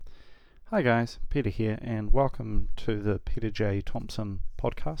Hi guys, Peter here, and welcome to the Peter J Thomson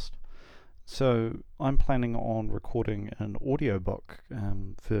podcast. So I'm planning on recording an audiobook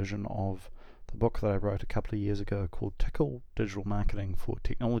version of the book that I wrote a couple of years ago called Tickle Digital Marketing for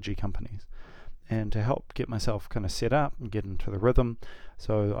Technology Companies. And to help get myself kind of set up and get into the rhythm,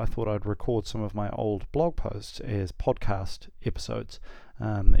 so I thought I'd record some of my old blog posts as podcast episodes,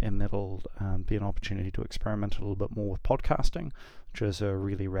 and that'll be an opportunity to experiment a little bit more with podcasting, which is a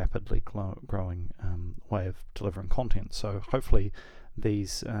really rapidly growing way of delivering content. So hopefully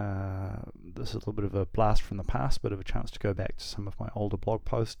this is a little bit of a blast from the past, bit of a chance to go back to some of my older blog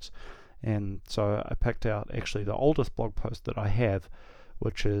posts. And so I picked out actually the oldest blog post that I have,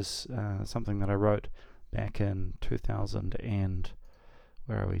 which is something that I wrote back in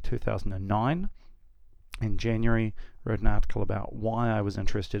 2009. In January, wrote an article about why I was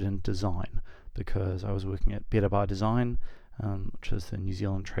interested in design, because I was working at Better by Design, which is the New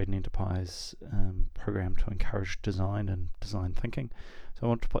Zealand Trade and Enterprise program to encourage design and design thinking. So I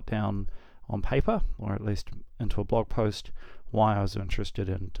wanted to put down on paper, or at least into a blog post, why I was interested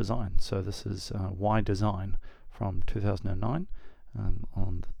in design. So this is Why Design from 2009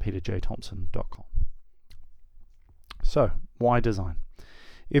 on peterjthomson.com. So, why design?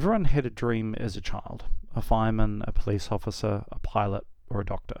 Everyone had a dream as a child: a fireman, a police officer, a pilot, or a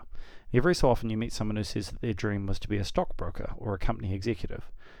doctor. Every so often you meet someone who says that their dream was to be a stockbroker or a company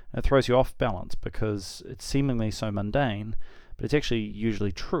executive. And it throws you off balance because it's seemingly so mundane, but it's actually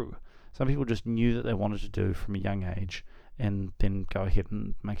usually true. Some people just knew that they wanted to do from a young age and then go ahead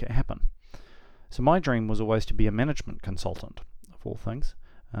and make it happen. So my dream was always to be a management consultant, of all things,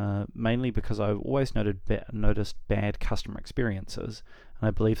 mainly because I've always noticed bad customer experiences, and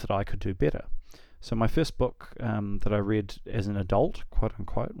I believed that I could do better. So my first book that I read as an adult, quote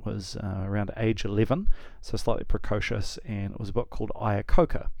unquote, was around age 11, so slightly precocious, and it was a book called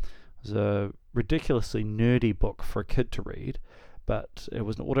Iacocca. It was a ridiculously nerdy book for a kid to read, but it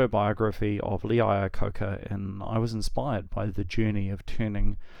was an autobiography of Lee Iacocca, and I was inspired by the journey of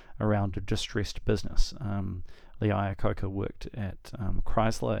turning around a distressed business. Lee Iacocca worked at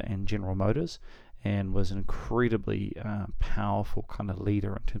Chrysler and General Motors, and was an incredibly powerful kind of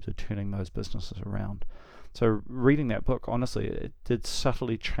leader in terms of turning those businesses around. So reading that book, honestly, it did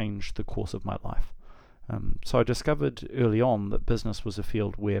subtly change the course of my life. So I discovered early on that business was a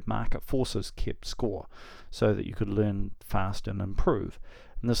field where market forces kept score so that you could learn fast and improve.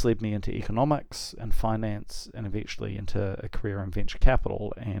 And this led me into economics and finance, and eventually into a career in venture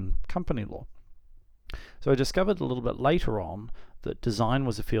capital and company law. So I discovered a little bit later on that design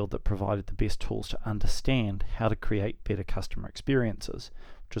was a field that provided the best tools to understand how to create better customer experiences,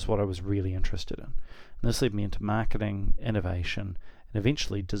 which is what I was really interested in. And this led me into marketing, innovation, and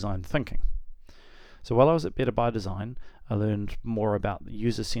eventually design thinking. So while I was at Better by Design, I learned more about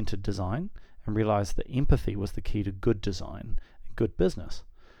user-centered design and realized that empathy was the key to good design and good business.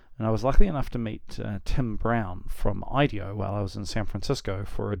 And I was lucky enough to meet Tim Brown from IDEO while I was in San Francisco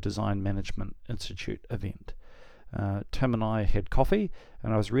for a Design Management Institute event. Tim and I had coffee,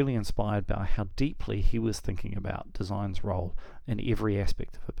 and I was really inspired by how deeply he was thinking about design's role in every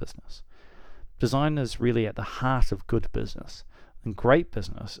aspect of a business. Design is really at the heart of good business, and great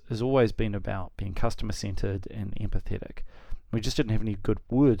business has always been about being customer-centered and empathetic. We just didn't have any good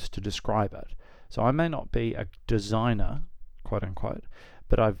words to describe it. So I may not be a designer, quote unquote,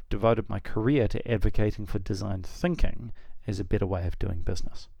 but I've devoted my career to advocating for design thinking as a better way of doing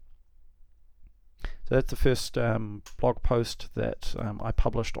business. So that's the first blog post that I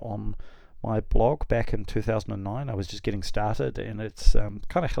published on my blog back in 2009. I was just getting started, and it's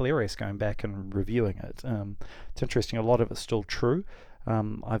kind of hilarious going back and reviewing it. It's interesting, a lot of it's still true.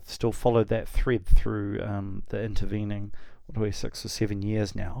 I've still followed that thread through the intervening 6 or 7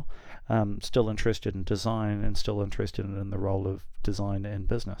 years now. Still interested in design and still interested in the role of design in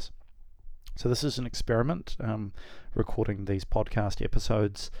business. So this is an experiment, recording these podcast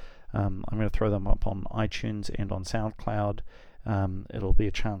episodes. I'm going to throw them up on iTunes and on SoundCloud. It'll be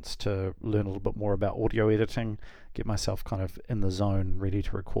a chance to learn a little bit more about audio editing, get myself kind of in the zone, ready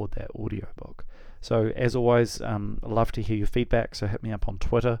to record that audio book. So as always, I'd love to hear your feedback, so hit me up on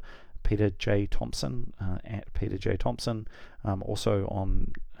Twitter, Peter J Thomson, at Peter J Thomson, also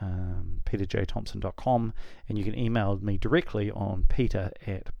on peterjthomson.com, and you can email me directly on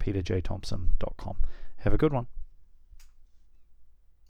peter@peterjthomson.com. Have a good one.